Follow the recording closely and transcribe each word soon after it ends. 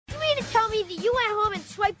me that you went home and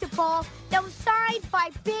swiped a ball that was signed by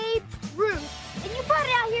Babe Ruth, and you brought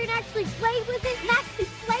it out here and actually played with it?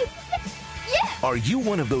 Yeah! Are you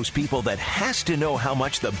one of those people that has to know how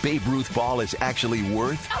much the Babe Ruth ball is actually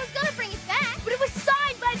worth? I was gonna bring it back, but it was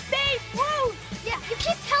signed by Babe Ruth! Yeah, you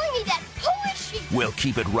keep telling me that. Who is she? We'll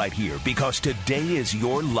keep it right here because today is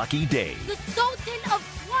your lucky day. The Sultan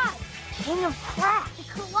of Cloud. King of Cloud. The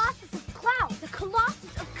Colossus of Cloud. The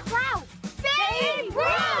Colossus of Cloud. Babe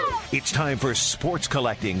Ruth! It's time for Sports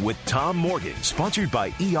Collecting with Tom Morgan, sponsored by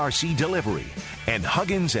ERC Delivery and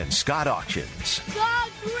Huggins and Scott Auctions. The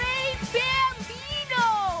Great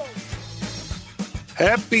Bambino!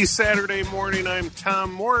 Happy Saturday morning. I'm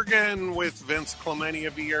Tom Morgan with Vince Clementi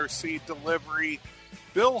of ERC Delivery,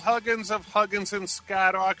 Bill Huggins of Huggins and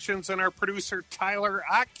Scott Auctions, and our producer Tyler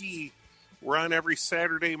Aki. We're on every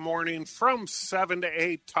Saturday morning from 7 to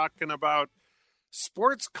 8 talking about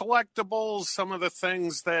sports collectibles, some of the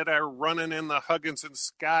things that are running in the Huggins and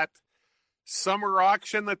Scott summer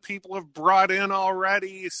auction that people have brought in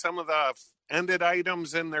already, some of the ended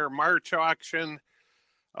items in their March auction.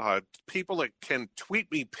 People that can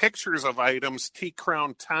tweet me pictures of items.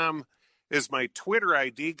 T-Crown Tom is my Twitter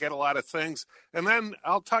ID. Get a lot of things. And then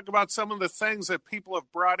I'll talk about some of the things that people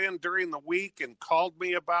have brought in during the week and called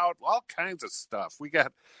me about. All kinds of stuff. We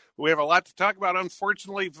have a lot to talk about.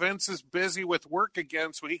 Unfortunately, Vince is busy with work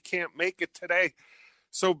again, so he can't make it today.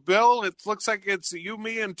 So, Bill, it looks like it's you,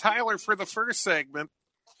 me, and Tyler for the first segment.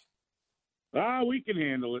 We can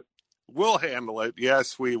handle it. We'll handle it.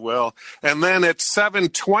 Yes, we will. And then at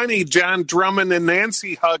 7:20, John Drummond and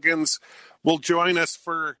Nancy Huggins will join us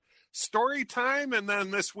for story time, and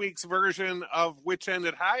then this week's version of Which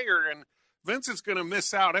Ended Higher. And Vince is going to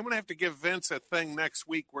miss out. I'm going to have to give Vince a thing next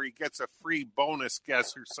week where he gets a free bonus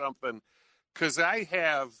guess or something, because I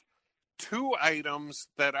have two items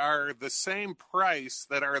that are the same price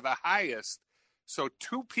that are the highest. So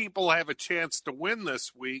two people have a chance to win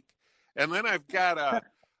this week. And then I've got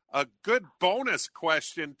a good bonus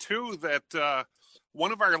question, too, that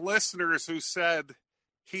one of our listeners who said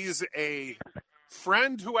he's a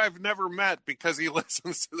friend who I've never met because he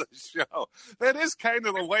listens to the show. That is kind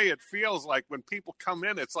of the way it feels like when people come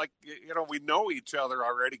in. It's like, we know each other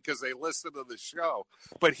already because they listen to the show.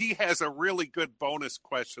 But he has a really good bonus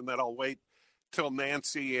question that I'll wait till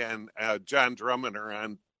Nancy and John Drummond are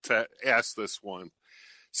on to ask this one.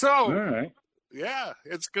 So, all right. Yeah,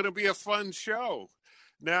 it's going to be a fun show.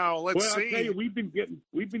 Now, let's see. I'll tell you, we've been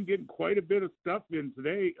getting quite a bit of stuff in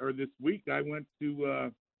today or this week. I went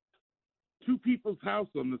to two people's house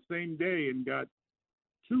on the same day and got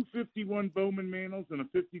two 51 Bowman mantles and a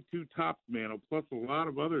 52 Topps mantle, plus a lot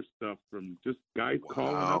of other stuff from just guys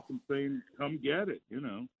calling up and saying, come get it,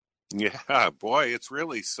 Yeah, boy, it's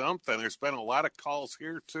really something. There's been a lot of calls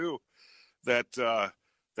here, too, that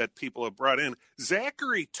people have brought in.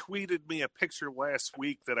 Zachary tweeted me a picture last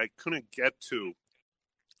week that I couldn't get to,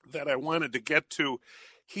 that I wanted to get to.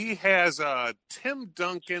 He has a Tim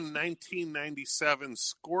Duncan 1997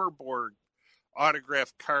 scoreboard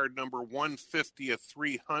autograph card number 150 of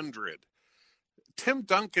 300. Tim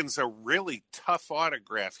Duncan's a really tough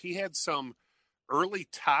autograph. He had some early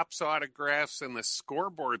Topps autographs and the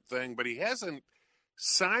scoreboard thing, but he hasn't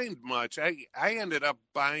signed much. I ended up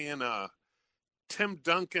buying a Tim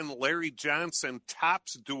Duncan, Larry Johnson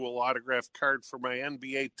Topps dual autograph card for my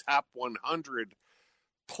NBA Top 100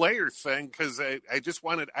 player thing because I just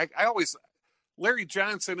wanted, I always, Larry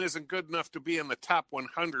Johnson isn't good enough to be in the top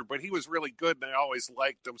 100, but he was really good and I always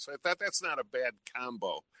liked him. So I thought that's not a bad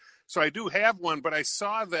combo. So I do have one, but I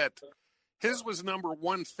saw that his was number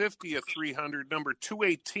 150 of 300, number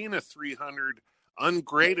 218 of 300,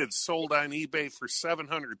 ungraded, sold on eBay for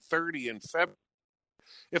 $730 in February.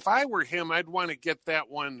 If I were him, I'd want to get that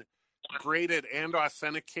one graded and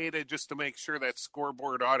authenticated just to make sure that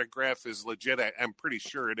scoreboard autograph is legit. I'm pretty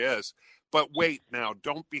sure it is. But wait now,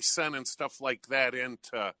 don't be sending stuff like that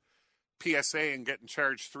into PSA and getting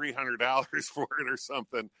charged $300 for it or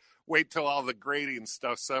something. Wait till all the grading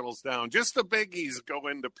stuff settles down. Just the biggies go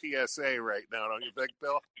into PSA right now, don't you think,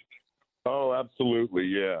 Bill? Oh, absolutely,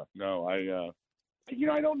 yeah. No, I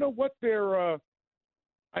don't know what their,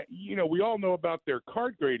 we all know about their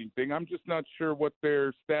card grading thing. I'm just not sure what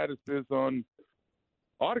their status is on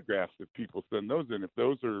autographs if people send those in,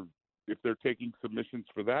 if they're taking submissions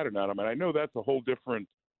for that or not. I mean, I know that's a whole different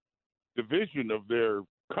division of their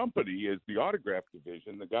company is the autograph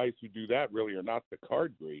division. The guys who do that really are not the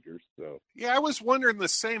card graders. So yeah, I was wondering the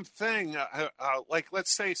same thing. Like,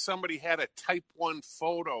 let's say somebody had a type 1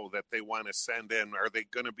 photo that they want to send in. Are they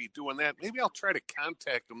going to be doing that? Maybe I'll try to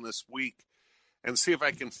contact them this week and see if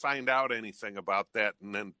I can find out anything about that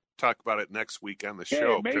and then talk about it next week on the Yeah,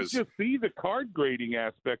 show. it may just be the card grading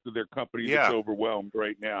aspect of their company that's overwhelmed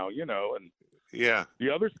right now, and the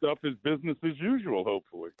other stuff is business as usual,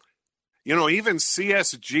 hopefully. Even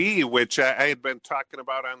CSG, which I had been talking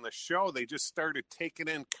about on the show, they just started taking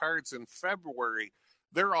in cards in February.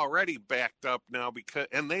 They're already backed up now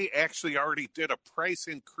and they actually already did a price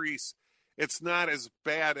increase. It's not as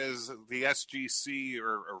bad as the SGC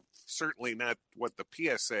or certainly not what the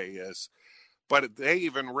PSA is, but they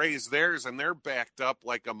even raised theirs and they're backed up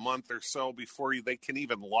like a month or so before they can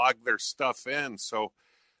even log their stuff in. So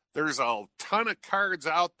there's a ton of cards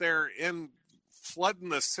out there flooding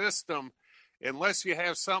the system. Unless you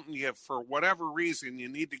have something for whatever reason, you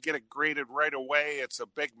need to get it graded right away. It's a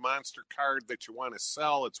big monster card that you want to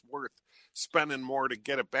sell. It's worth spending more to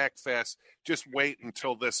get it back fast. Just wait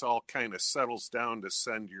until this all kind of settles down to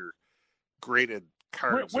send your graded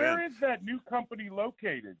cards in. Where is that new company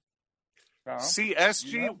located, Tom?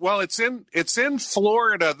 CSG? Well, it's in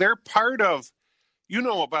Florida. They're part of,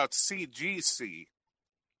 about CGC.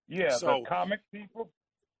 Yeah, the comic people?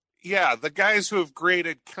 Yeah, the guys who have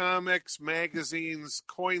graded comics, magazines,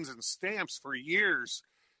 coins, and stamps for years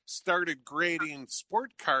started grading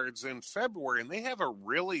sport cards in February, and they have a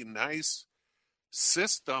really nice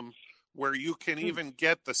system where you can even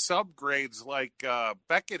get the subgrades like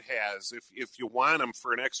Beckett has if you want them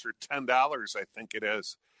for an extra $10, I think it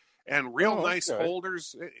is. And nice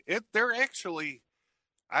holders. They're actually,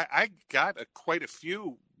 I got quite a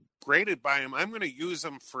few graded by them. I'm going to use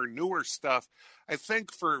them for newer stuff. I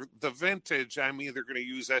think for the vintage, I'm either going to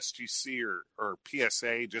use SGC or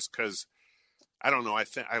PSA just because, I don't know, I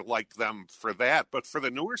think I like them for that. But for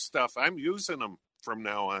the newer stuff, I'm using them from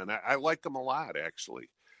now on. I like them a lot, actually.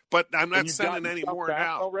 But I'm not sending any more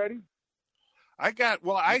now. Already? I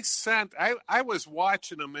was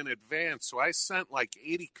watching them in advance, so I sent like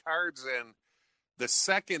 80 cards in the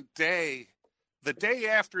second day. The day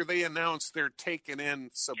after they announced they're taking in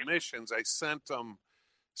submissions, I sent them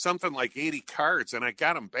something like 80 cards, and I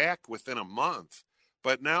got them back within a month.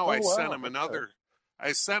 But now I sent them another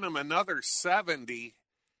 70,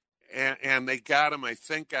 and they got them, I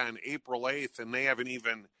think, on April 8th, and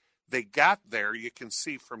they got there. You can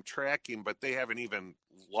see from tracking, but they haven't even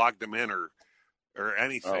logged them in or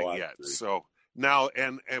anything yet. See. So now,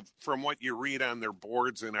 and from what you read on their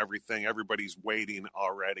boards and everything, everybody's waiting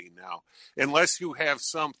already now. Unless you have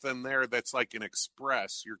something there that's like an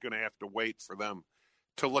express, you're going to have to wait for them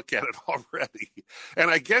to look at it already. And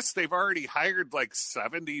I guess they've already hired like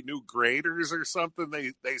 70 new graders or something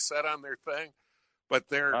they said on their thing. But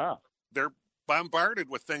they're bombarded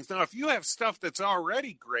with things. Now, if you have stuff that's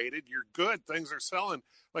already graded, you're good. Things are selling.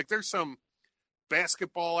 Like there's some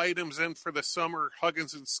basketball items in for the summer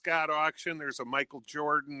Huggins and Scott auction. There's a Michael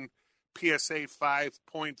Jordan PSA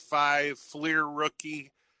 5.5 Fleer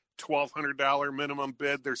rookie, $1,200 minimum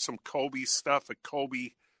bid. There's some Kobe stuff, a Kobe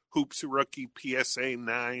Hoops rookie PSA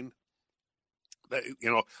 9.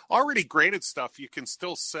 Already graded stuff you can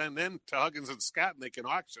still send in to Huggins and Scott, and they can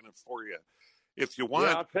auction it for you if you want.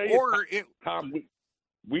 Yeah, I'll tell you, Tom,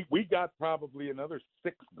 we got probably another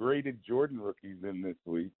 6 graded Jordan rookies in this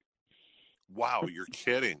week. Wow, you're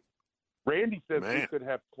kidding. Randy says we could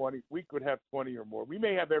have 20. We could have 20 or more. We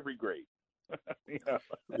may have every grade.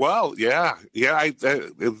 Well, yeah.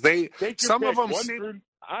 Some of them seem.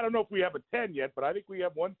 I don't know if we have a 10 yet, but I think we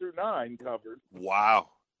have 1 through 9 covered. Wow.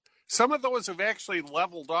 Some of those have actually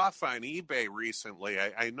leveled off on eBay recently.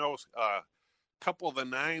 I know a couple of the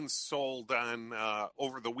 9s sold on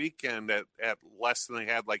over the weekend at less than they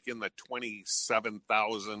had, like in the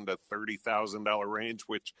 $27,000 to $30,000 range,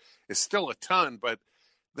 which is still a ton, but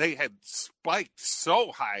they had spiked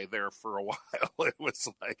so high there for a while.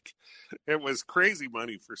 It was crazy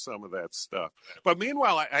money for some of that stuff. But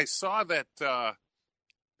meanwhile, I saw that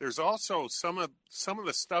there's also some of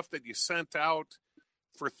the stuff that you sent out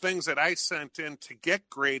for things that I sent in to get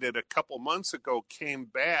graded a couple months ago came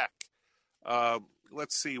back.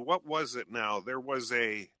 Let's see, what was it now? There was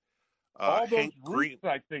a all those Hank Green,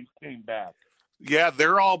 I think, came back. Yeah,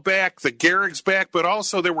 they're all back. The Gehrig's back, but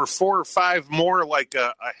also there were 4 or 5 more, like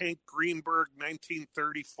a Hank Greenberg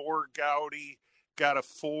 1934 Gaudi got a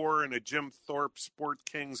 4, and a Jim Thorpe Sport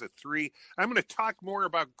Kings a 3. I'm going to talk more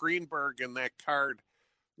about Greenberg and that card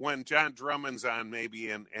when John Drummond's on, maybe,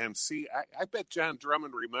 and see. I bet John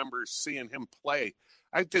Drummond remembers seeing him play.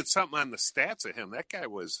 I did something on the stats of him. That guy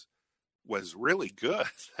was really good.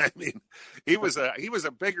 I mean, he was a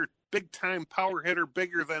big time power hitter,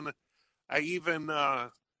 bigger than I even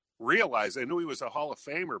realized. I knew he was a Hall of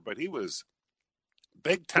Famer, but he was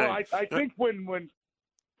big time. Well, I think when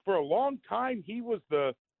for a long time he was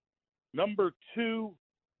the number 2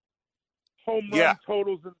 home run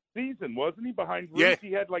totals in the season, wasn't he? Behind Ruth, Yeah.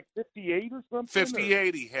 he had like 58 or something.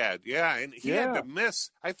 58 he had, and he had to miss.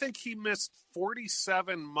 I think he missed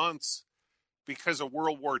 47 months because of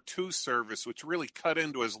World War II service, which really cut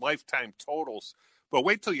into his lifetime totals. But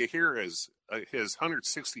wait till you hear his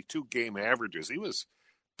 162 game averages. He was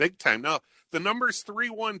big time. Now, the number is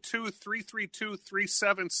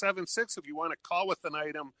 312-332-3776 if you want to call with an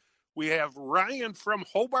item. We have Ryan from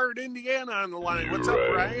Hobart, Indiana on the line. What's up,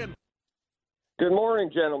 Ryan? Good morning,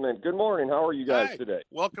 gentlemen. Good morning. How are you guys today?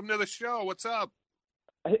 Welcome to the show. What's up?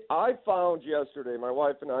 I found yesterday, my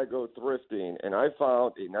wife and I go thrifting, and I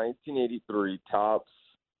found a 1983 Topps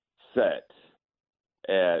set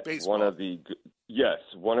at Baseball. one of the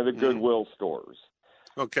Goodwill stores.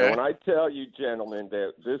 Okay. And when I tell you, gentlemen,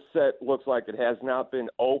 that this set looks like it has not been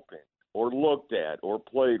opened or looked at or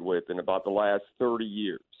played with in about the last 30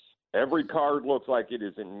 years. Every card looks like it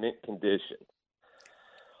is in mint condition.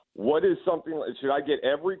 What is something? Should I get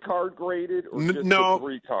every card graded or just the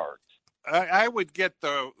 3 cards? I would get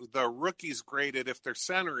the rookies graded if their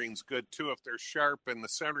centering's good too, if they're sharp and the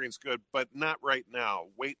centering's good, but not right now.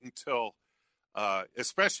 Wait until,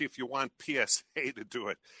 especially if you want PSA to do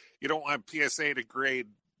it. You don't want PSA to grade,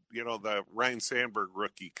 the Ryan Sandberg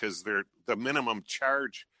rookie because the minimum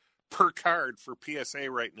charge per card for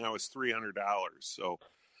PSA right now is $300. So.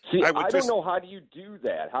 See, I don't know, how do you do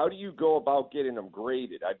that? How do you go about getting them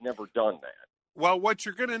graded? I've never done that. Well, what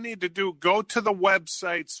you're going to need to do, go to the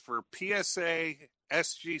websites for PSA,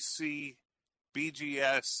 SGC,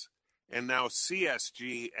 BGS, and now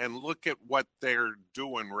CSG, and look at what they're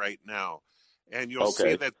doing right now. And you'll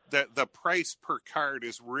see that the price per card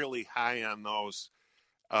is really high on those.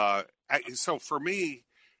 So for me,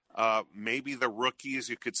 maybe the rookies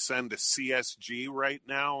you could send to CSG right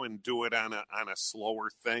now and do it on a slower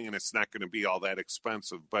thing, and it's not going to be all that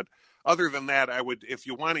expensive. But other than that, I would, if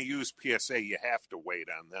you want to use PSA, you have to wait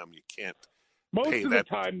on them. You can't. Most of the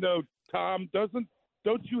time, though, Tom, don't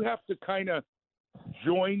you have to kind of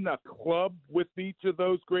join a club with each of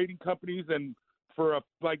those grading companies, and for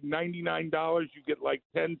like $99 you get like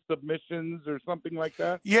 10 submissions or something like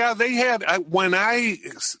that? Yeah, they had when I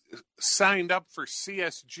signed up for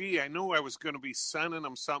CSG, I knew I was going to be sending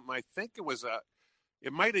them something. I think it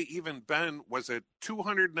might have even been, was it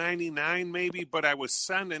 $299 maybe, but I was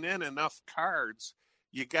sending in enough cards.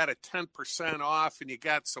 You got a 10% off and you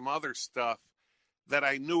got some other stuff that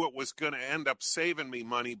I knew it was going to end up saving me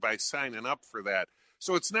money by signing up for that.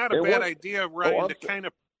 So it's not a bad idea, Ryan, to kind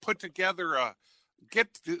of put together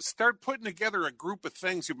start putting together a group of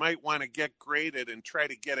things you might want to get graded and try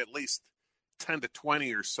to get at least 10 to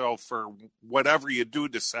 20 or so for whatever you do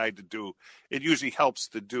decide to do. It usually helps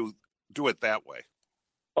to do it that way.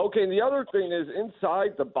 Okay, and the other thing is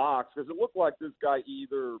inside the box, because it looked like this guy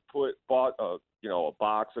either bought a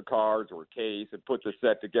box of cards or a case and put the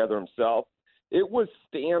set together himself. It was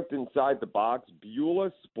stamped inside the box,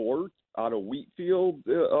 Beulah Sports out of Wheatfield,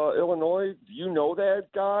 Illinois. Do you know that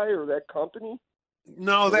guy or that company?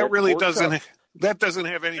 No, that really doesn't. That doesn't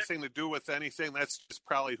have anything to do with anything. That's just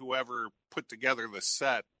probably whoever put together the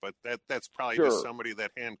set. But that's probably just somebody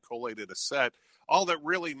that hand collated a set. All that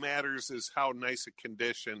really matters is how nice a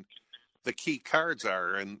condition the key cards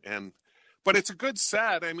are, but it's a good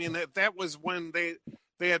set. I mean, that was when they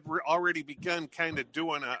had already begun kind of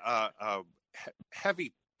doing a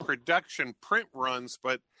heavy production print runs.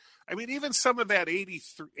 But I mean, even some of that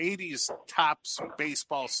 80s Topps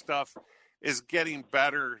baseball stuff is getting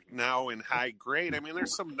better now in high grade. I mean,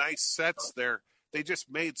 there's some nice sets there. They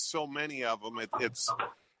just made so many of them.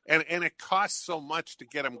 And it costs so much to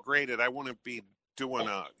get them graded. I wouldn't be doing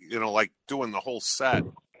doing the whole set.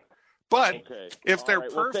 But if they're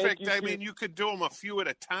perfect, I mean, you could do them a few at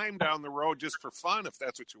a time down the road just for fun if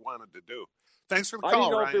that's what you wanted to do. Thanks for the call, Ryan. I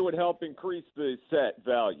didn't know if it would help increase the set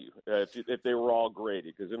value if they were all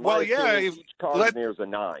graded. Because in my opinion, each card there's a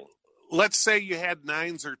 9. Let's say you had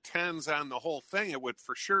 9s or 10s on the whole thing. It would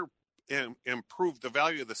for sure improve the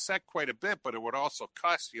value of the set quite a bit, but it would also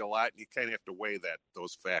cost you a lot, and you kind of have to weigh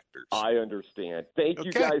those factors. I understand. Thank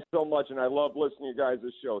you guys so much, and I love listening to you guys'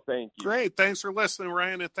 show. Thank you. Great. Thanks for listening,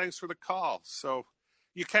 Ryan, and thanks for the call. So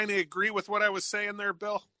you kind of agree with what I was saying there,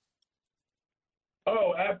 Bill?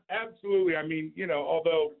 Oh, absolutely. I mean,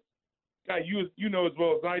 although, God, you know as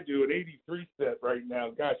well as I do, an 83 set right now,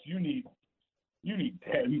 gosh, you need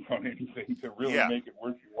 10 on anything to really make it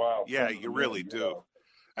worth your while. Yeah, you really do.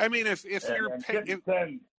 I mean, if you're getting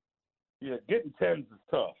 10, getting 10s is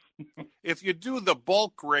tough. If you do the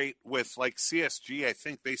bulk rate with like CSG, I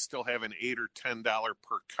think they still have an $8 or $10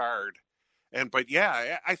 per card. But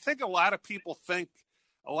I think a lot of people think,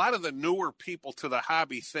 a lot of the newer people to the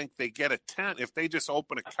hobby think they get a 10 if they just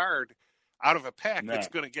open a card. out of a pack No. that's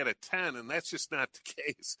going to get a 10, and that's just not the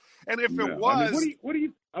case. And if No. it was, I mean, what do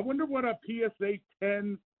you? I wonder what a PSA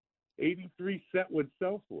 10 83 set would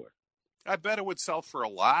sell for. I bet it would sell for a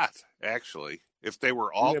lot, actually, if they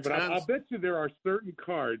were all but 10s. I'll bet you there are certain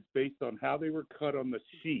cards based on how they were cut on the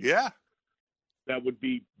sheet. Yeah. That would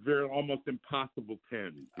be almost impossible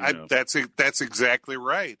 10s. That's exactly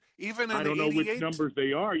right. Even in I don't know 88, which numbers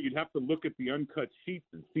they are. You'd have to look at the uncut sheets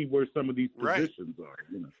and see where some of these positions are.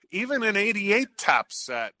 Even an 88 top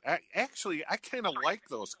set. I kind of like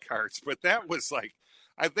those cards, but that was like,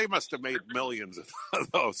 they must have made millions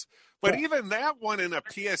of those. But even that one in a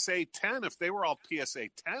PSA 10, if they were all PSA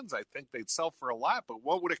 10s, I think they'd sell for a lot. But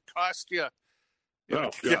what would it cost you,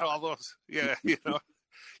 to get all those? Yeah,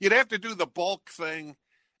 You'd have to do the bulk thing,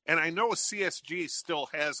 and I know CSG still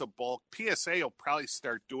has a bulk. PSA will probably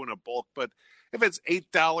start doing a bulk, but if it's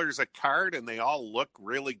 $8 a card and they all look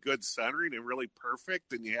really good centering and really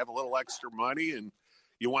perfect, and you have a little extra money and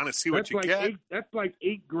you want to see what you get, that's like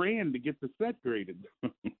 $8,000 to get the set graded.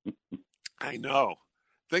 I know.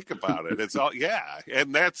 Think about it. It's all,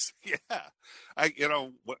 and that's,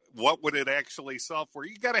 what would it actually sell for?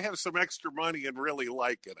 You got to have some extra money and really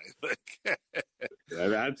like it, I think. Yeah,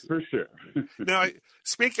 that's for sure. Now,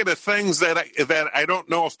 speaking of things that I don't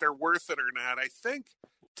know if they're worth it or not, I think,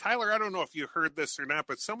 Tyler, I don't know if you heard this or not,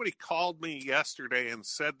 but somebody called me yesterday and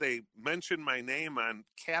said they mentioned my name on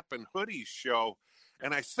Cap and Hoodie's show,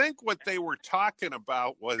 and I think what they were talking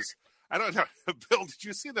about was, I don't know, Bill, did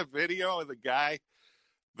you see the video of the guy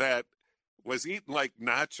that was eating like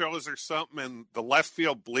nachos or something in the left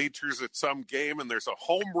field bleachers at some game, and there's a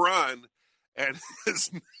home run, and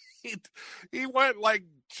he went like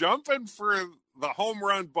jumping for the home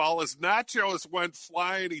run ball. His nachos went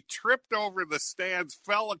flying. He tripped over the stands,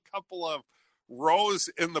 fell a couple of rows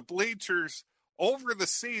in the bleachers over the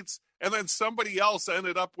seats, and then somebody else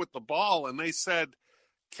ended up with the ball, and they said,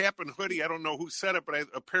 Cap and Hoodie, I don't know who said it, but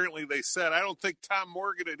apparently they said, I don't think Tom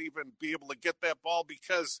Morgan would even be able to get that ball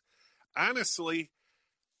because, honestly,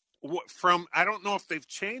 I don't know if they've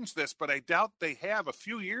changed this, but I doubt they have. A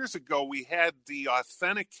few years ago, we had the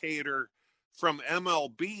authenticator from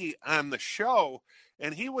MLB on the show,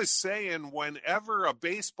 and he was saying whenever a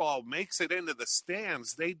baseball makes it into the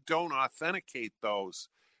stands, they don't authenticate those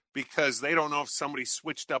because they don't know if somebody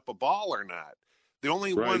switched up a ball or not. The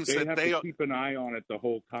only ones they that have they to keep an eye on it the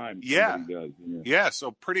whole time. Yeah.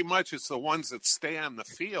 So pretty much it's the ones that stay on the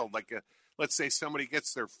field. Like let's say somebody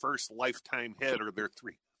gets their first lifetime hit or their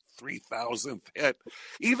 3,000th hit.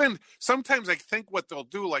 Even sometimes I think what they'll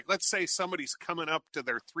do, like let's say somebody's coming up to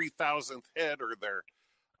their 3,000th hit or their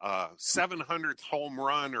 700th home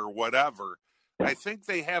run or whatever. I think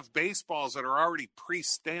they have baseballs that are already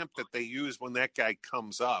pre-stamped that they use when that guy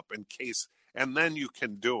comes up in case. And then you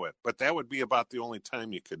can do it. But that would be about the only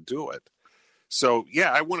time you could do it. So,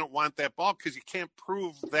 I wouldn't want that ball because you can't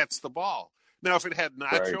prove that's the ball. Now, if it had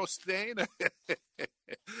nacho stain, if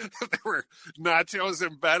there were nachos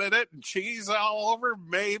embedded in it and cheese all over,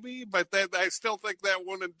 maybe. But I still think that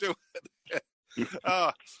wouldn't do it.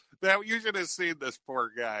 You should have seen this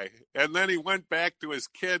poor guy. And then he went back to his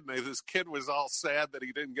kid, and his kid was all sad that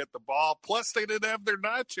he didn't get the ball. Plus, they didn't have their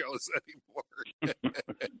nachos anymore.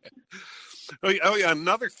 Oh, yeah,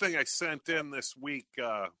 another thing I sent in this week,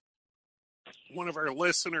 one of our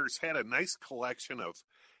listeners had a nice collection of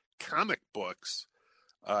comic books.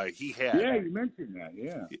 He had. Yeah, you mentioned that,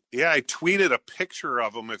 yeah. Yeah, I tweeted a picture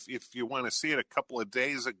of them if you want to see it a couple of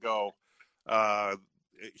days ago.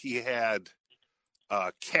 He had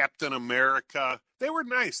Captain America. They were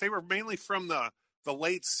nice. They were mainly from the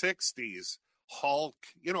late 60s. Hulk,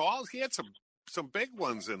 he had some big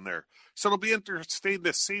ones in there. So it'll be interesting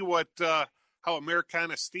to see what how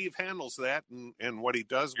Americana Steve handles that and what he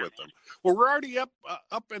does with them. Well, we're already up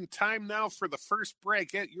in time now for the first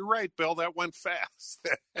break. You're right, Bill. That went fast.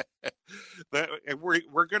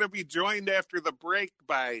 We're going to be joined after the break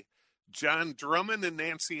by John Drummond and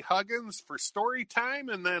Nancy Huggins for story time,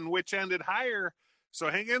 and then Which Ended Higher. So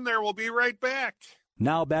hang in there. We'll be right back.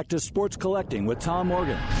 Now back to Sports Collecting with Tom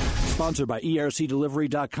Morgan. Sponsored by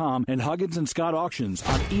ERCDelivery.com and Huggins and Scott Auctions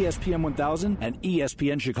on ESPN 1000 and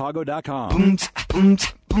ESPNChicago.com.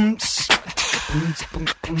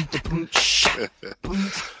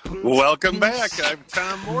 Welcome back. I'm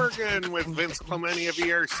Tom Morgan with Vince Clementi of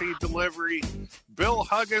ERC Delivery, Bill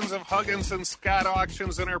Huggins of Huggins and Scott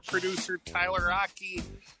Auctions, and our producer Tyler Aki.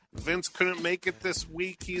 Vince couldn't make it this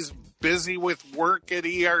week. He's busy with work at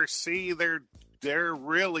ERC. They're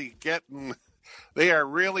really they are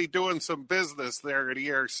really doing some business there at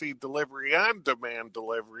ERC Delivery, on-demand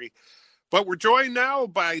delivery. But we're joined now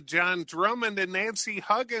by John Drummond and Nancy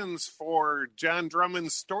Huggins for John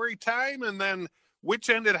Drummond's story time, and then which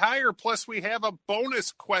ended higher. Plus, we have a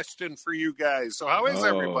bonus question for you guys. So how is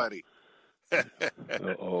everybody?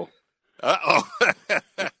 Uh-oh.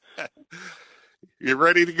 You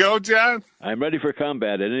ready to go, John? I'm ready for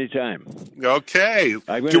combat at any time. Okay.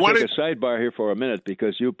 I'm going to take a sidebar here for a minute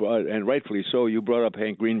because you brought, and rightfully so, you brought up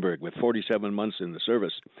Hank Greenberg with 47 months in the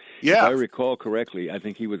service. Yeah. If I recall correctly, I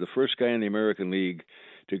think he was the first guy in the American League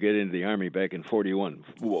to get into the Army back in 41,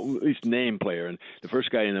 well, at least name player. And the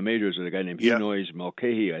first guy in the majors was a guy named Enoy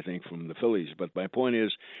Mulcahy, I think, from the Phillies. But my point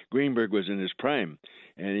is, Greenberg was in his prime,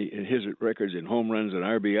 and his records in home runs and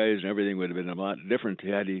RBIs and everything would have been a lot different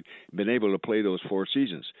had he been able to play those 4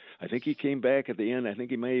 seasons. I think he came back at the end. I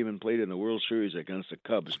think he may have even played in the World Series against the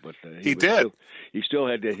Cubs. But he did. He still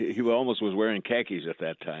had to, he almost was wearing khakis at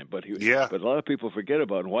that time. But but a lot of people forget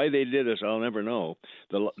about why they did this. I'll never know.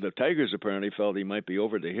 The Tigers apparently felt he might be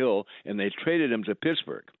over the hill, and they traded him to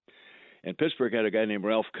Pittsburgh. And Pittsburgh had a guy named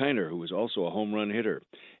Ralph Kiner, who was also a home run hitter.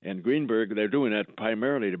 And Greenberg, they're doing that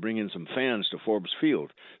primarily to bring in some fans to Forbes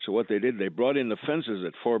Field. So what they did, they brought in the fences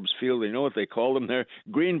at Forbes Field. You know what they called them there?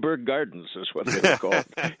 Greenberg Gardens is what they were called.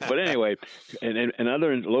 But anyway, and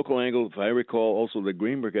another local angle, if I recall, also that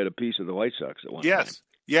Greenberg had a piece of the White Sox at one time.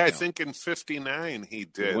 Yeah, I think in '59 he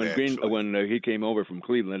did. When he came over from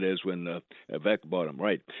Cleveland, is when Beck bought him.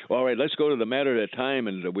 Right. All right, let's go to the matter at time.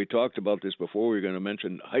 And we talked about this before. We're going to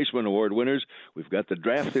mention Heisman Award winners. We've got the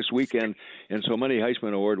draft this weekend, and so many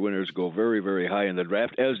Heisman Award winners go very, very high in the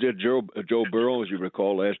draft, as did Joe Burrow, as you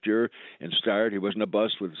recall, last year, and starred. He wasn't a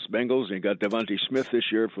bust with the Bengals. And he got Devontae Smith this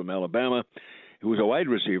year from Alabama, who was a wide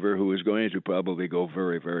receiver who is going to probably go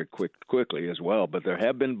very, very quickly as well. But there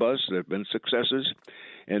have been busts. There have been successes.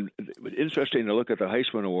 And it's interesting to look at the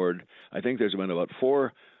Heisman Award. I think there's been about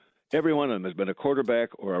 4. Every one of them has been a quarterback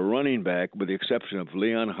or a running back, with the exception of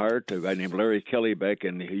Leon Hart, a guy named Larry Kelly back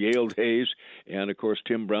in Yale days, and, of course,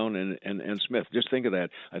 Tim Brown and Smith. Just think of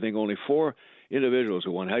that. I think only 4 individuals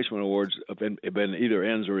who won Heisman Awards have been either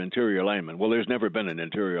ends or interior linemen. Well, there's never been an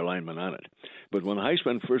interior lineman on it. But when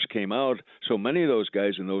Heisman first came out, so many of those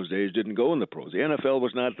guys in those days didn't go in the pros. The NFL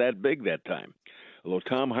was not that big that time. Although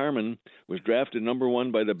Tom Harmon was drafted number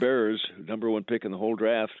 1 by the Bears, number 1 pick in the whole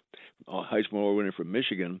draft, Heisman Award winner from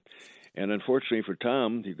Michigan. And unfortunately for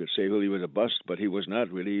Tom, you could say, well, he was a bust, but he was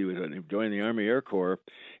not really. He was joined the Army Air Corps.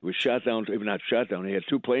 He was shot down, even not shot down. He had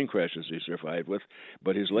 2 plane crashes he survived with,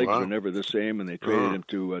 but his legs were never the same, and they traded him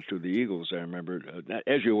to the Eagles, I remember,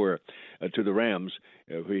 as you were, to the Rams.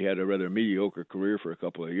 He had a rather mediocre career for a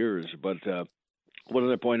couple of years. But one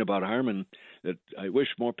other point about Harmon that I wish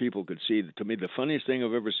more people could see. To me, the funniest thing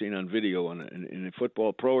I've ever seen on video in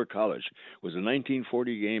football, pro or college, was a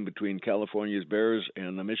 1940 game between California's Bears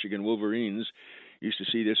and the Michigan Wolverines. Used to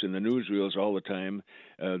see this in the newsreels all the time.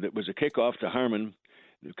 That was a kickoff to Harmon.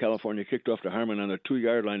 California kicked off to Harmon on the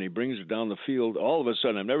 2-yard line. He brings it down the field. All of a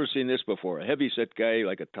sudden, I've never seen this before. A heavy-set guy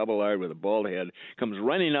like a Tubalard with a bald head comes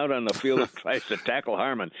running out on the field and tries to tackle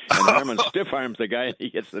Harmon. And Harmon stiff-arms the guy, and he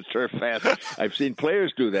hits the turf fast. I've seen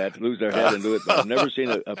players do that, lose their head and do it, but I've never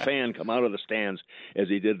seen a fan come out of the stands as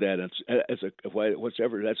he did that. That's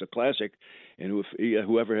a classic. And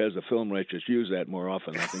whoever has the film rights just use that more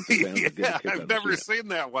often. I think the fans will get a kick I've never seen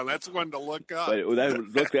that one. That's one to look up.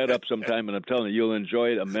 Look that up sometime, and I'm telling you, you'll enjoy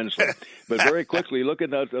it immensely. But very quickly, look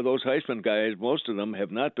at those Heisman guys. Most of them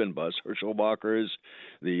have not been busts. Herschel Walkers,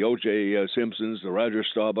 the O.J. Simpsons, the Roger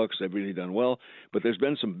Staubachs, they've really done well. But there's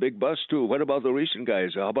been some big busts, too. What about the recent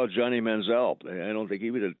guys? How about Johnny Manziel? I don't think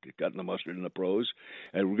he would have gotten the mustard in the pros.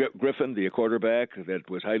 Griffin, the quarterback that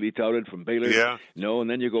was highly touted from Baylor. Yeah. No, and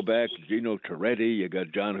then you go back, Gino Torretti, you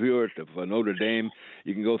got John Hewitt of Notre Dame.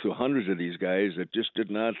 You can go through hundreds of these guys that just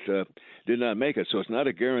did not make it. So it's not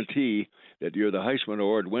a guarantee that you're the Heisman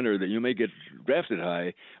Award winner, that you may get drafted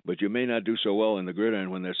high, but you may not do so well in the gridiron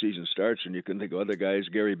when their season starts. And you can think of other guys,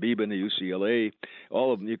 Gary Beban of UCLA,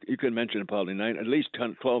 all of them. You can mention probably at least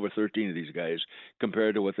 12 or 13 of these guys,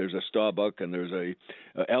 compared to what there's a Staubach and there's a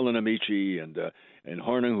Alan Amici and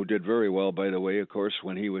Hornung, who did very well, by the way. Of course,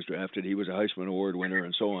 when he was drafted, he was a Heisman Award winner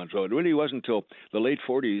and so on. So it really wasn't until the late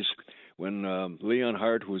 40s when Leon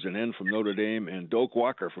Hart, who was an end from Notre Dame, and Doak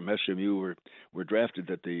Walker from SMU were drafted,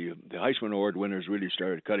 that the Heisman Award winners really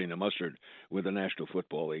started cutting the mustard with the National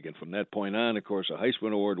Football League. And from that point on, of course, a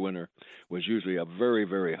Heisman Award winner was usually a very,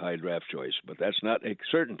 very high draft choice. But that's not a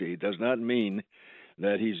certainty. It does not mean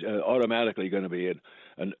that he's automatically going to be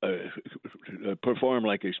perform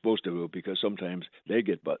like he's supposed to, because sometimes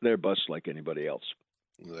they're busts like anybody else.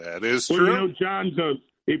 That is true. Well, John,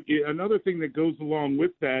 another thing that goes along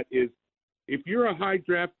with that is if you're a high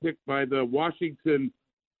draft pick by the Washington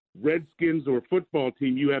Redskins or football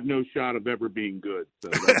team, you have no shot of ever being good. So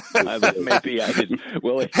maybe I did.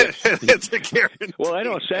 Well, it's a guarantee. Well, I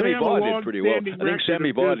know Sammy Baugh did pretty well. I think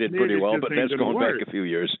Sammy Baugh did pretty well, but that's going back a few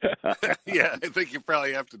years. Yeah, I think you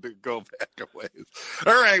probably have to go back a ways.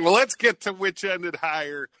 All right, well, let's get to which ended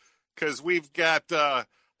higher, because we've got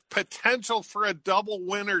potential for a double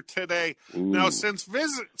winner today. Ooh. Now, since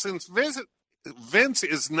Vince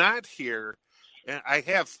is not here, and I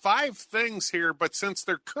have 5 things here, but since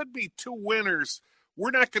there could be 2 winners, we're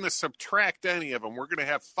not going to subtract any of them. We're going to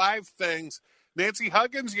have 5 things. Nancy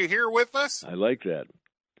Huggins, you here with us? I like that.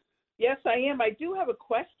 Yes, I am. I do have a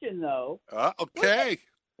question, though. Okay.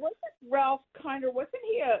 Wasn't Ralph Kiner, wasn't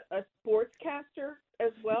he a sportscaster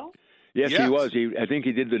as well? Yes, he was. I think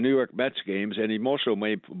he did the New York Mets games, and he also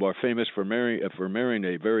made more famous for marrying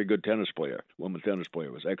a very good tennis player. Woman tennis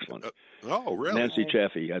player was excellent. Oh, really? Nancy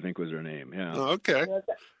Chaffee, I think, was her name. Yeah. Oh, okay.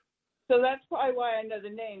 So that's probably why I know the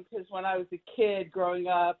name, because when I was a kid growing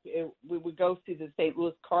up, we would go see the St.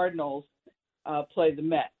 Louis Cardinals play the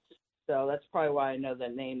Mets. So that's probably why I know the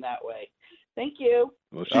name that way. Thank you.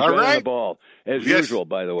 Well, she's on the ball, as usual,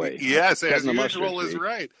 by the way. Yes, as usual is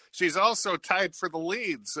right. She's also tied for the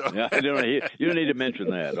lead. So. Yeah, you don't need to mention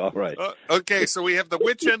that. All right. Okay, so we have the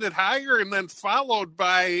which ended higher, and then followed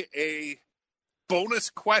by a bonus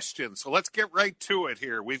question. So let's get right to it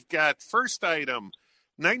here. We've got first item,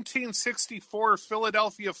 1964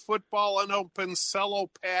 Philadelphia Football Unopened Cello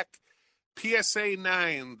Pack PSA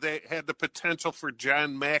 9. They had the potential for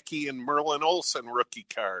John Mackey and Merlin Olsen rookie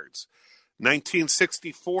cards.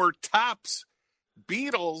 1964 Topps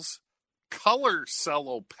Beatles Color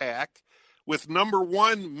Cello Pack with number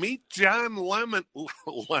 1 Meet John Lennon on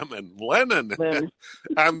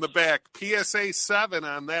the back. PSA 7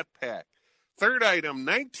 on that pack. Third item,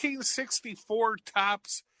 1964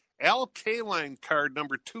 Topps Al Kaline card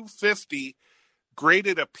number 250,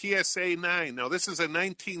 graded a PSA 9. Now, this is a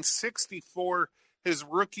 1964. His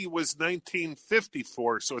rookie was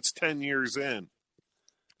 1954, so it's 10 years in.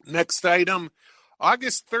 Next item,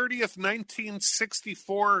 August 30th,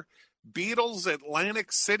 1964, Beatles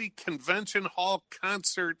Atlantic City Convention Hall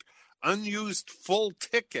concert, unused full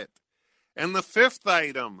ticket. And the fifth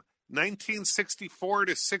item, 1964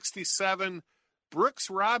 to 67, Brooks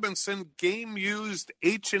Robinson game-used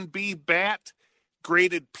H&B bat,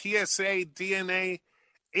 graded PSA DNA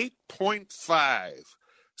 8.5.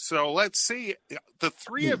 So let's see. The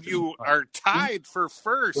 3 of you are tied for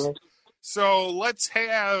first. So let's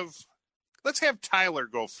have Tyler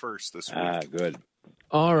go first this week. Good.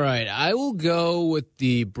 All right. I will go with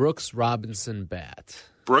the Brooks Robinson bat.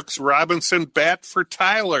 Brooks Robinson bat for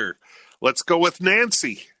Tyler. Let's go with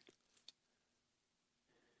Nancy.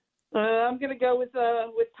 I'm going to go with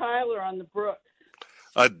Tyler on the Brooks.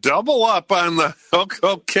 A double up on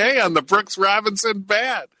the Brooks Robinson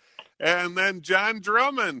bat. And then John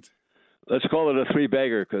Drummond. Let's call it a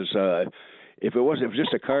 3-bagger, because if it was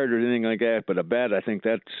just a card or anything like that, but a bat, I think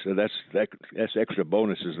that's extra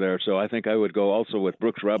bonuses there. So I think I would go also with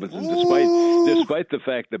Brooks Robinson, despite the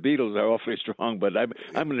fact the Beatles are awfully strong. But I'm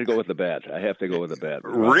going to go with the bat. I have to go with the bat.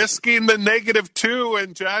 Risking the -2,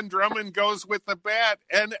 and John Drummond goes with the bat,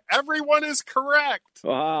 and everyone is correct.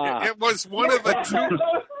 It was one of the 2.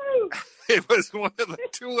 It was one of the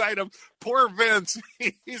 2 items. Poor Vince,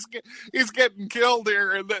 he's getting killed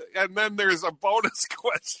here, and then there's a bonus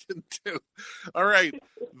question too. All right,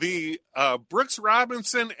 the Brooks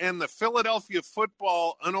Robinson and the Philadelphia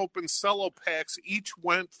Football Unopened Cello Packs each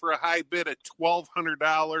went for a high bid at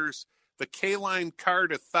 $1,200. The K-Line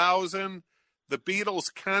card $1,000. The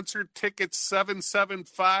Beatles concert tickets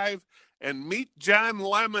 $775, and Meet John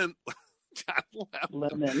Lennon.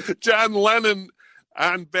 John Lennon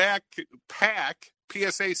on back pack,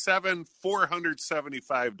 PSA 7,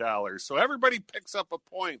 $475. So everybody picks up a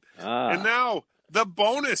point. And now the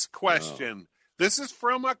bonus question. This is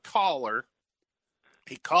from a caller.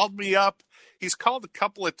 He called me up. He's called a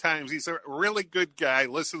couple of times. He's a really good guy,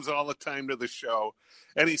 listens all the time to the show.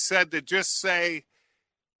 And he said to just say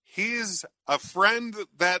he's a friend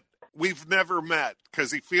that we've never met,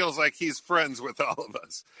 because he feels like he's friends with all of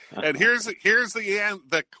us. And here's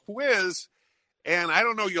the quiz. And I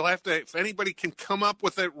don't know, you'll have to, if anybody can come up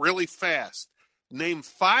with it really fast, name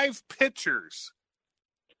 5 pitchers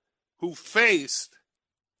who faced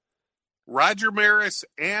Roger Maris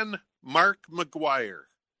and Mark McGwire.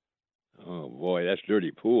 Oh, boy, that's dirty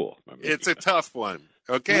pool. It's a tough one.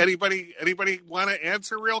 Okay, anybody want to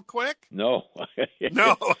answer real quick? No.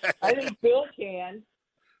 No. I think Bill can.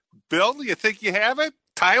 Bill, do you think you have it?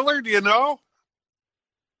 Tyler, do you know?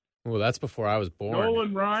 Well, that's before I was born.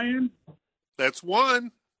 Nolan Ryan? That's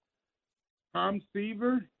one. Tom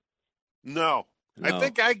Seaver? No. No. I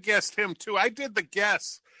think I guessed him too. I did the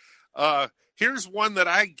guess. Here's one that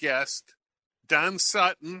I guessed. Don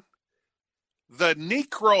Sutton. The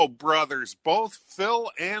Necro brothers, both Phil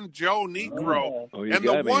and Joe Necro. Oh, you and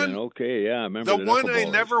got the me one, then. Okay, yeah, I remember the one I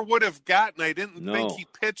knuckleballers. never would have gotten, I didn't No. think he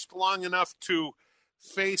pitched long enough to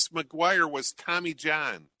face McGuire, was Tommy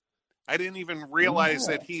John. I didn't even realize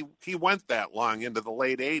that he went that long into the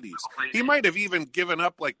late 80s. He might have even given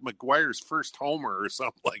up like McGuire's first homer or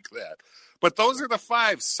something like that. But those are the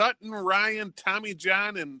five: Sutton, Ryan, Tommy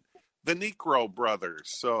John, and the Necro brothers.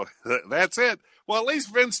 So that's it. Well, at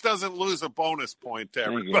least Vince doesn't lose a bonus point to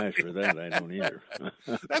everybody. Thank you for that. I don't either.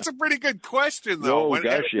 That's a pretty good question, though. Oh,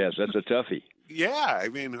 gosh, yes. That's a toughie. Yeah, I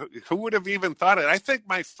mean, who would have even thought it? I think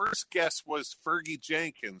my first guess was Fergie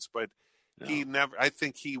Jenkins, but he never. I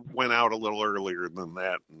think he went out a little earlier than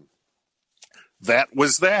that. And that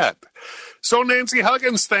was that. So, Nancy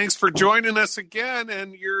Huggins, thanks for joining us again.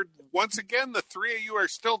 And once again, the three of you are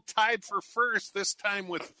still tied for first, this time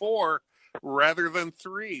with 4 rather than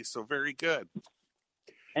 3. So very good.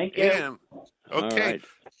 Thank you. And, okay. Right.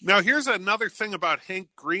 Now, here's another thing about Hank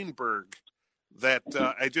Greenberg that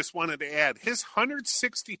I just wanted to add. His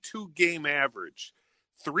 162 game average,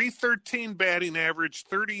 313 batting average,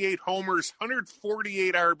 38 homers,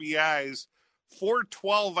 148 RBIs,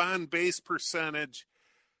 412 on base percentage,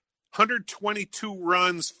 122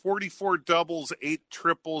 runs, 44 doubles, 8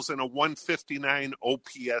 triples, and a 159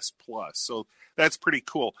 OPS plus. So that's pretty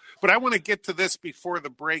cool. But I want to get to this before the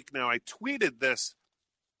break now. I tweeted this.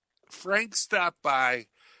 Frank stopped by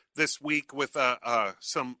this week with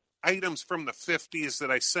some items from the 50s that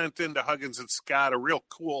I sent in to Huggins and Scott, a real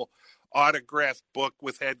cool autographed book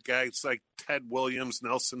with head guys like Ted Williams,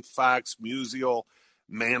 Nelson Fox, Musial,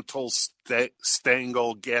 Mantle,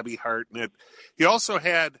 Stengel, Gabby Hartnett. He also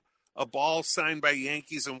had a ball signed by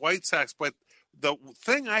Yankees and White Sox. But the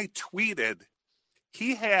thing I tweeted,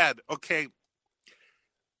 he had,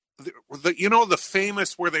 the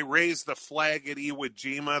famous where they raised the flag at Iwo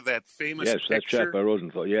Jima, that famous Yes, that's picture. shot by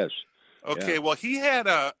Rosenthal, yes. Okay, Yeah. well, he had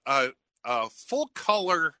a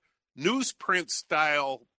full-color newsprint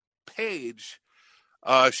style page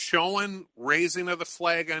showing raising of the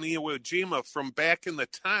flag on Iwo Jima from back in the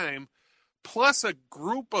time, plus a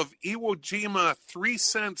group of Iwo Jima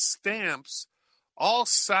 3-cent stamps, all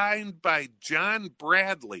signed by John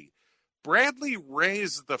Bradley. Bradley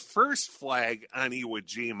raised the first flag on Iwo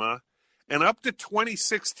Jima, and up to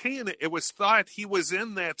 2016, it was thought he was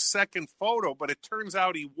in that second photo, but it turns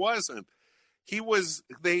out he wasn't.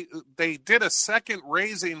 They did a second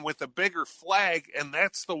raising with a bigger flag, and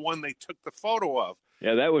that's the one they took the photo of.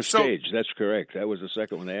 Yeah, that was staged. That's correct. That was the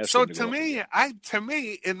second one they asked So him to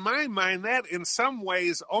me, in my mind, that in some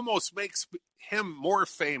ways almost makes him more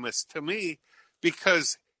famous to me,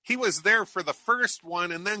 because he was there for the first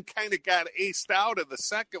one and then kind of got aced out of the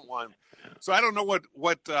second one. So I don't know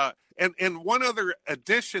what and one other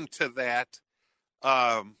addition to that,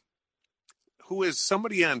 who is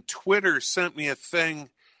somebody on Twitter sent me a thing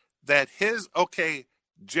that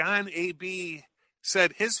John A.B.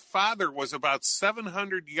 said his father was about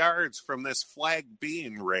 700 yards from this flag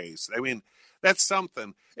being raised. I mean, that's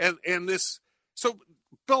something. And this, so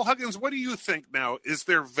Bill Huggins, what do you think now? Is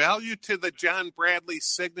there value to the John Bradley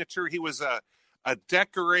signature? He was a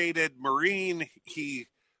decorated Marine. He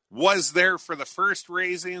was there for the first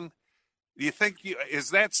raising. Do you think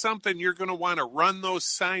is that something you're going to want to run those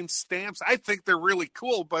signed stamps? I think they're really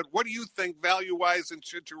cool, but what do you think value-wise, and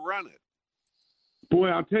should you run it? Boy,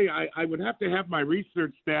 I'll tell you, I would have to have my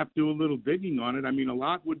research staff do a little digging on it. I mean, a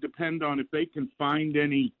lot would depend on if they can find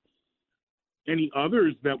any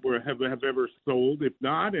others that have ever sold. If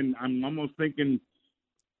not, and I'm almost thinking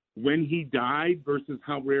when he died versus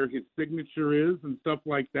how rare his signature is and stuff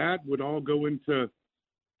like that would all go into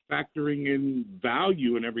factoring in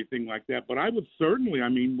value and everything like that. But I would certainly, I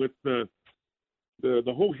mean, with the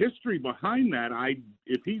whole history behind that,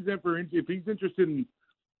 if he's interested in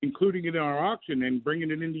including it in our auction and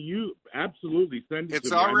bringing it into you, absolutely send it It's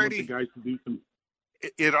to me. already, I want the guys to do some.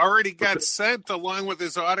 It already got sent along with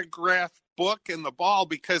his autographed book and the ball,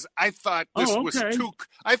 because I thought this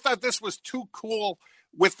was too cool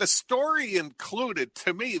with the story included.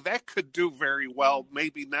 To me, that could do very well,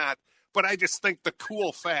 maybe not, but I just think the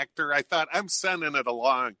cool factor, I thought I'm sending it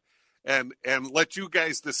along and let you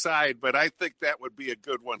guys decide, but I think that would be a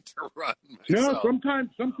good one to run myself. No,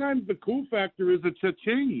 sometimes the cool factor is a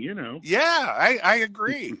cha-ching, you know. Yeah, I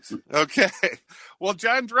agree. Okay. Well,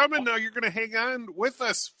 John Drummond, now you're going to hang on with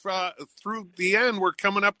us through the end. We're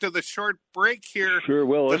coming up to the short break here. Sure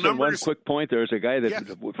will. Listen, one quick point. There's a guy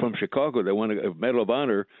from Chicago that won a Medal of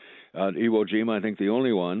Honor, Iwo Jima, I think the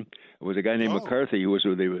only one, was a guy named McCarthy who was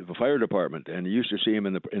with the fire department, and you used to see him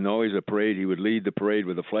in always a parade. He would lead the parade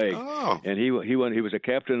with a flag, and he was a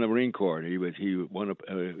captain of the Marine Corps. He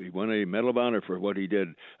won a Medal of Honor for what he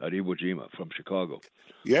did at Iwo Jima from Chicago.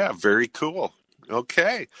 Yeah, very cool.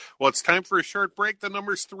 Okay. Well, it's time for a short break. The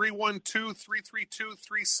number's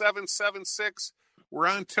 312-332-3776. We're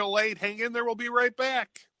on till 8. Hang in there. We'll be right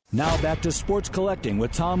back. Now back to Sports Collecting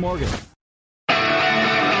with Tom Morgan.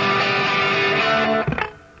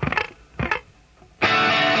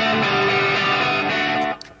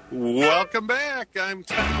 Welcome back. I'm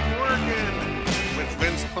Tom Morgan with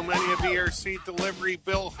Vince Clemente of ERC Delivery,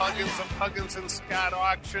 Bill Huggins of Huggins and Scott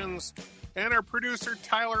Auctions, and our producer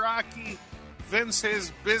Tyler Aki. Vince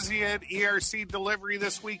is busy at ERC Delivery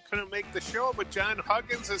this week, couldn't make the show, but John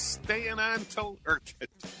Huggins is staying on till, or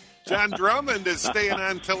John Drummond is staying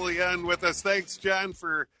on till the end with us. Thanks, John,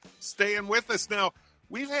 for staying with us. Now,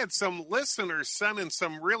 we've had some listeners sending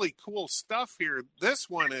some really cool stuff here. This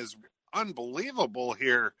one is unbelievable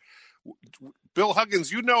here. Bill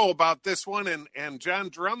Huggins, you know about this one, and John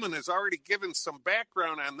Drummond has already given some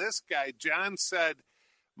background on this guy. John said,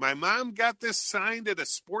 my mom got this signed at a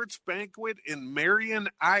sports banquet in Marion,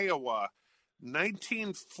 Iowa,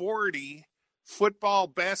 1940 football,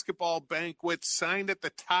 basketball banquet signed at the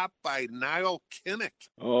top by Niall Kinnick.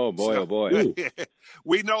 Oh, boy, oh, boy.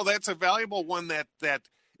 We know that's a valuable one that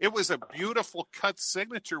it was a beautiful cut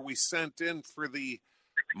signature we sent in for the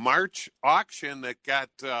March auction that got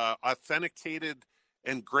authenticated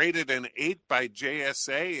and graded an 8 by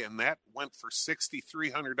JSA, and that went for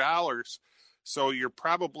 $6,300. So you're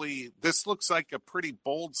probably, this looks like a pretty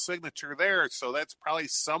bold signature there, so that's probably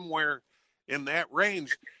somewhere in that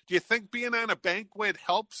range. Do you think being on a banquet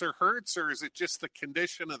helps or hurts, or is it just the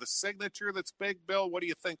condition of the signature that's big, Bill? What do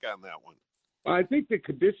you think on that one? I think the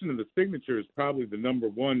condition of the signature is probably the number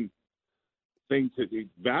one thing to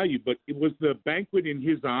value, but was the banquet in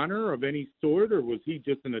his honor of any sort, or was he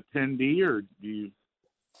just an attendee, or do you?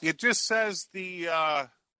 It just says it's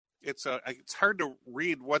hard to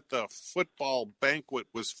read what the football banquet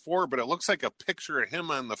was for, but it looks like a picture of him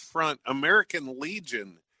on the front. American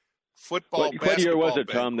Legion football. What year was it,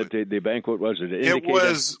 Tom, that the banquet was? It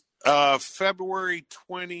was February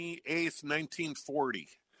 28th, 1940.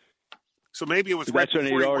 So maybe it was right that's when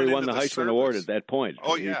he already won the Heisman Award at that point.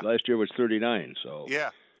 Oh, yeah. Last year was 39, so.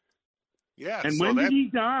 Yeah. And so when did he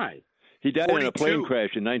die? He died 42. In a plane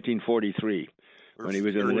crash in 1943 when he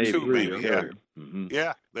was in the Navy. Maybe, yeah. Mm-hmm.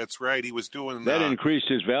 Yeah, that's right. He was doing that. Increased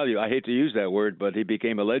his value. I hate to use that word, but he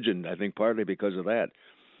became a legend, I think, partly because of that.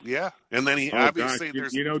 Yeah, and then he obviously...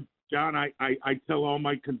 Gosh. You know, John, I tell all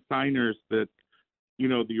my consigners that, you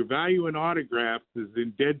know, your value in autographs is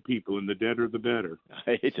in dead people, and the deader the better.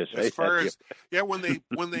 I hate to say as far as when they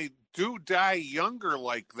do die younger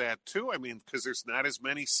like that too. I mean, because there's not as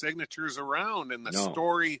many signatures around, and the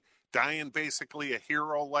story dying basically a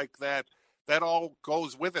hero like that all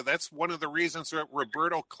goes with it. That's one of the reasons that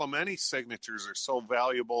Roberto Clemente signatures are so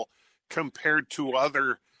valuable compared to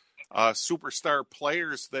other superstar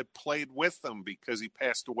players that played with them, because he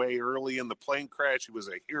passed away early in the plane crash. He was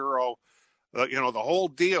a hero. You know, the whole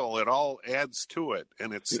deal, it all adds to it,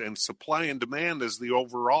 and supply and demand is the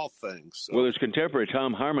overall thing. So. Well, his contemporary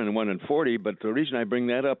Tom Harmon won in 40, but the reason I bring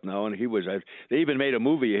that up now, and they even made a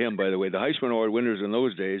movie of him, by the way. The Heisman Award winners in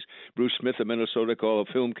those days, Bruce Smith of Minnesota, called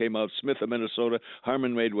a film came out, Smith of Minnesota.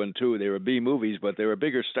 Harmon made one too. They were B movies, but they were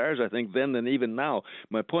bigger stars, I think, then than even now.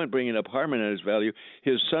 My point, bringing up Harmon and his value,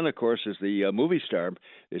 his son, of course, is the movie star.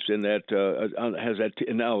 It's in that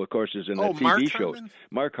now, of course, is in that TV show.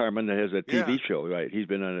 Mark Harmon has a TV show, right? He's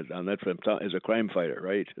been on that as a crime fighter,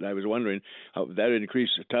 right? And I was wondering how that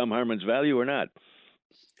increased Tom Harmon's value or not.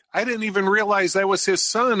 I didn't even realize that was his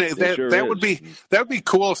son. That would be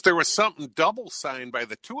cool if there was something double signed by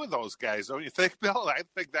the two of those guys. Don't you think, Bill? I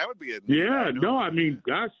think that would be I mean,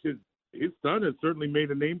 gosh, his son has certainly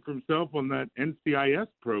made a name for himself on that NCIS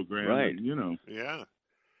program, right? And, you know, yeah.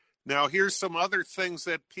 Now, here's some other things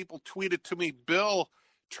that people tweeted to me. Bill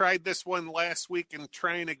tried this one last week and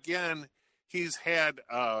trying again. He's had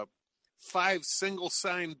 5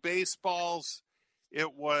 single-signed baseballs.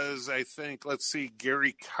 It was, I think,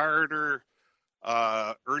 Gary Carter,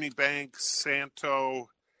 Ernie Banks,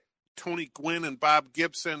 Santo, Tony Gwynn, and Bob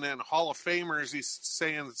Gibson, and Hall of Famers. He's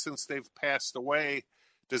saying that since they've passed away,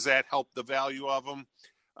 does that help the value of them?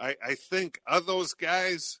 I think of those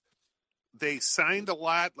guys, they signed a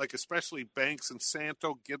lot, like especially Banks and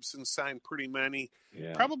Santo. Gibson signed pretty many.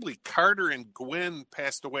 Yeah. Probably Carter and Gwynn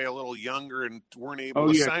passed away a little younger and weren't able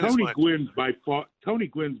to sign as much. Tony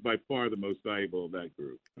Gwynn's by far the most valuable of that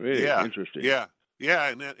group. Really interesting. Yeah.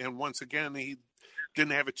 And once again,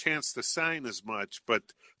 didn't have a chance to sign as much. But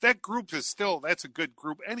that group is that's a good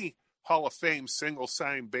group. Any Hall of Fame single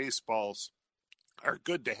sign baseballs are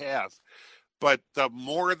good to have. But the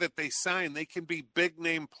more that they sign, they can be big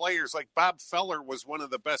name players. Like Bob Feller was one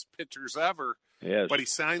of the best pitchers ever. Yes. But he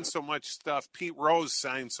signed so much stuff. Pete Rose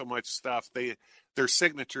signed so much stuff. Their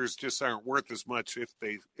signatures just aren't worth as much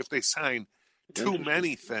if they sign too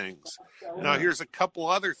many things. Now here's a couple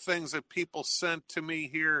other things that people sent to me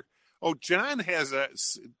here. Oh, John has a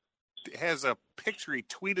picture he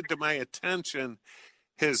tweeted to my attention.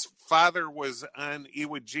 His father was on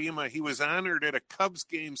Iwo Jima. He was honored at a Cubs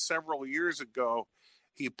game several years ago.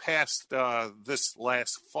 He passed this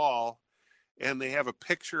last fall, and they have a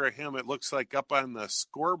picture of him, it looks like, up on the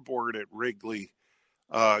scoreboard at Wrigley,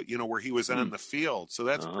 where he was on the field. So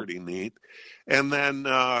that's pretty neat. And then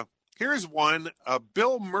here's one, a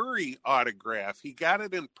Bill Murray autograph. He got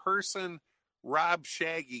it in person. Rob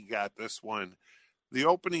Shaggy got this one. The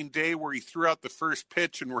opening day where he threw out the first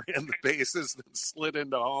pitch and ran the bases, then slid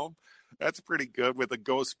into home. That's pretty good with the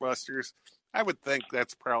Ghostbusters. I would think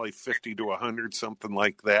that's probably 50 to 100, something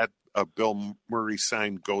like that. A Bill Murray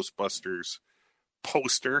signed Ghostbusters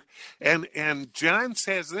poster. And John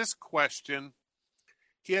says this question.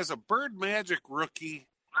 He has a Bird Magic rookie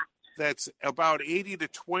that's about 80 to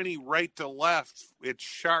 20 right to left. It's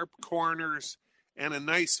sharp corners and a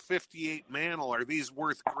nice 58 mantle. Are these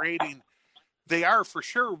worth grading? They are for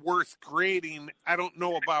sure worth grading. I don't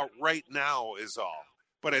know about right now is all.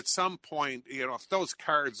 But at some point, if those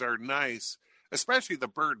cards are nice, especially the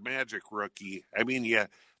Bird Magic rookie, I mean, yeah,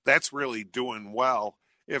 that's really doing well.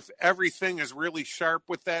 If everything is really sharp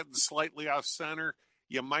with that and slightly off center,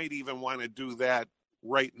 you might even want to do that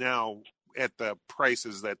right now at the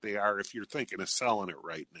prices that they are if you're thinking of selling it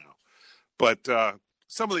right now. But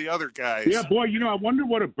some of the other guys. Yeah, boy, I wonder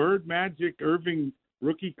what a Bird Magic Irving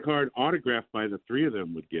rookie card autographed by the three of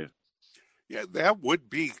them would get. Yeah, that would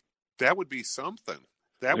be something.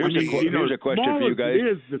 That here's would be. Here's a question for you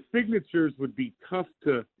guys. The signatures would be tough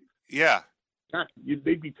to. Yeah.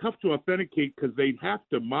 They'd be tough to authenticate because they'd have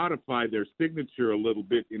to modify their signature a little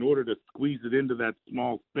bit in order to squeeze it into that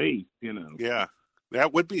small space. Yeah.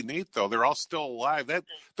 That would be neat, though. They're all still alive.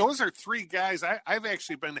 Those are three guys. I've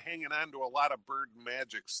actually been hanging on to a lot of Bird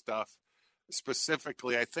Magic stuff.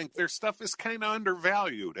 Specifically, I think their stuff is kind of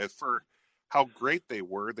undervalued for how great they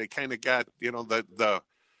were. They kind of got,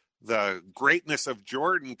 the greatness of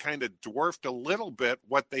Jordan kind of dwarfed a little bit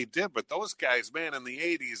what they did. But those guys, man, in the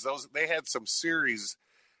 80s, they had some series,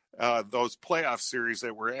 those playoff series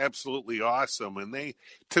that were absolutely awesome. And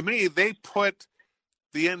to me, they put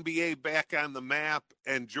the NBA back on the map,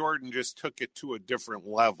 and Jordan just took it to a different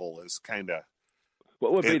level. Is kind of.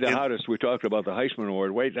 What would be the hottest? We talked about the Heisman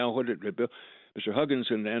Award. Wait, now, Mr. Huggins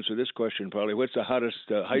can answer this question probably. What's the hottest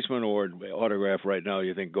Heisman Award autograph right now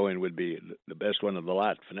you think going would be the best one of the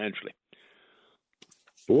lot financially?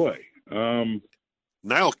 Boy.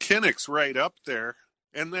 Niall Kinnick's right up there.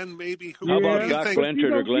 And then maybe who? How about Doc think?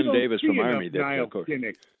 Blanchard or Glenn Davis from Army? Niall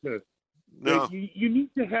Kinnick. No. You need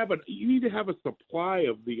to have a supply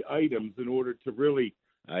of the items in order to really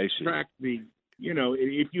track the.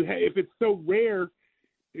 If it's so rare,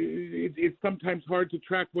 it's sometimes hard to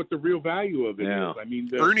track what the real value of it is. I mean,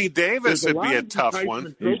 Ernie Davis would be a tough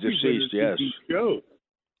one. He's deceased, yes.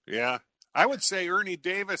 Yeah. I would say Ernie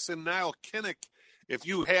Davis and Niall Kinnick, if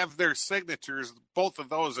you have their signatures, both of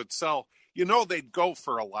those would sell. They'd go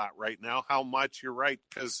for a lot right now. How much? You're right,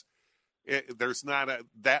 because there's not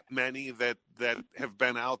that many that have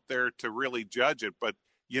been out there to really judge it. But,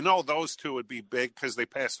 those two would be big because they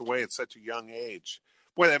passed away at such a young age.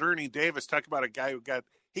 Boy, that Ernie Davis, talk about a guy who got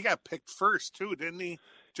picked first too, didn't he?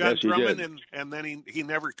 John Drummond, and then he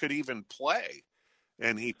never could even play,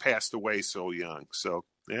 and he passed away so young. So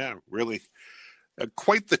yeah, really,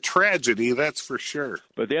 quite the tragedy, that's for sure.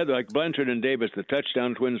 But they had like Blanchard and Davis, the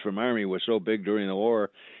touchdown twins from Army, was so big during the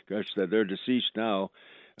war. Gosh, that they're deceased now.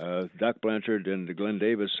 Doc Blanchard and Glenn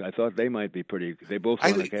Davis, I thought they might be pretty. They both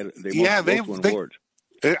won. Both won awards.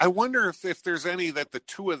 I wonder if there's any that the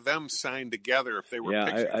two of them signed together, if they were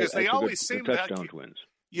pictured, because they always seem to touchdown twins.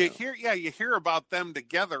 You hear about them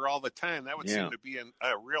together all the time. That would seem to be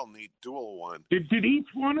a real neat dual one. Did each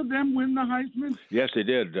one of them win the Heisman? Yes, they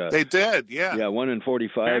did. They did, yeah. Yeah, one in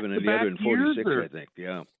 45 and the other in 46, I think.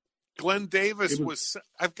 Yeah. Glenn Davis was.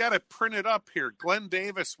 I've got it printed up here. Glenn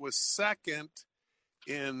Davis was second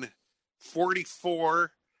in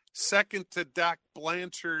 44, second to Doc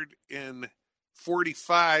Blanchard in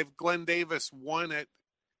 45. Glenn Davis won it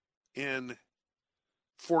in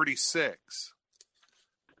 46.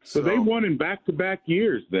 So they won in back-to-back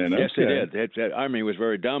years then. Yes, okay. they did. That Army was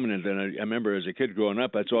very dominant, and I remember as a kid growing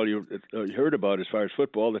up, that's all you heard about as far as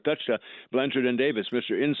football. The touchdown, Blanchard and Davis,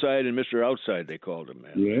 Mr. Inside and Mr. Outside, they called them.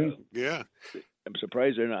 Man. Yeah. I'm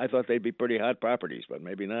surprised I thought they'd be pretty hot properties, but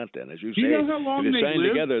maybe not then. As you Do say, you know how long if they you signed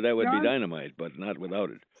lived, together, that would John? be dynamite, but not without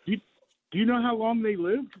it. Do you know how long they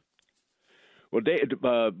lived? Well,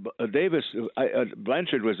 Davis,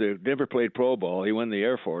 Blanchard never played pro ball. He won the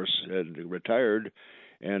Air Force and retired.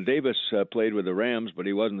 And Davis played with the Rams, but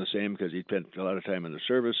he wasn't the same because he spent a lot of time in the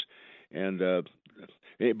service. And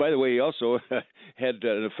by the way, he also had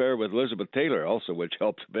an affair with Elizabeth Taylor, also, which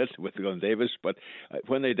helped a bit with Glenn Davis. But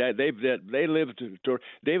when they died, Davis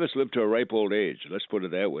lived to a ripe old age. Let's put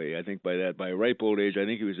it that way. I think by a ripe old age, I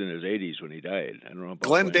think he was in his 80s when he died. I don't know about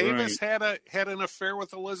Glenn Davis had an affair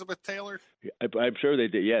with Elizabeth Taylor? I'm sure they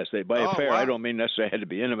did. Yes, by affair. Wow. I don't mean necessarily had to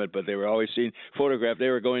be intimate, but they were always seen photographed. They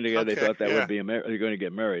were going together. Okay, they thought that would be they're going to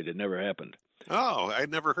get married. It never happened. Oh,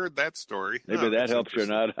 I'd never heard that story. Maybe that helps or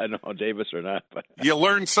not. I don't know, Davis or not. But you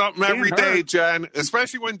learn something every day, John.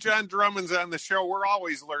 Especially when John Drummond's on the show. We're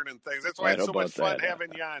always learning things. That's why it's so much fun having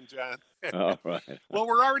you on, John. All right. Well,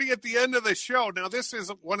 we're already at the end of the show. Now, this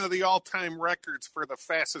is one of the all-time records for the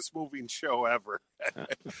fastest-moving show ever.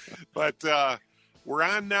 But we're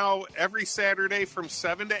on now every Saturday from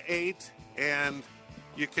 7 to 8, and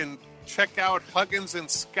you can check out Huggins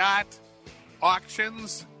and Scott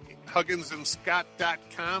auctions.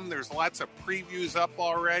 HugginsandScott.com. There's lots of previews up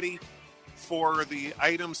already for the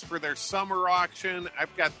items for their summer auction.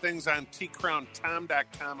 I've got things on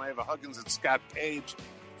tcrowntom.com. I have a Huggins and Scott page,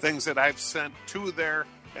 things that I've sent to there,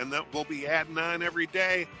 and that we'll be adding on every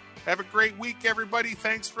day. Have a great week, everybody.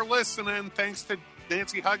 Thanks for listening. Thanks to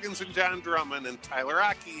Nancy Huggins and John Drummond and Tyler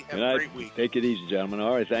Aki. Have a great week. Take it easy, gentlemen.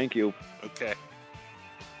 All right, thank you. Okay.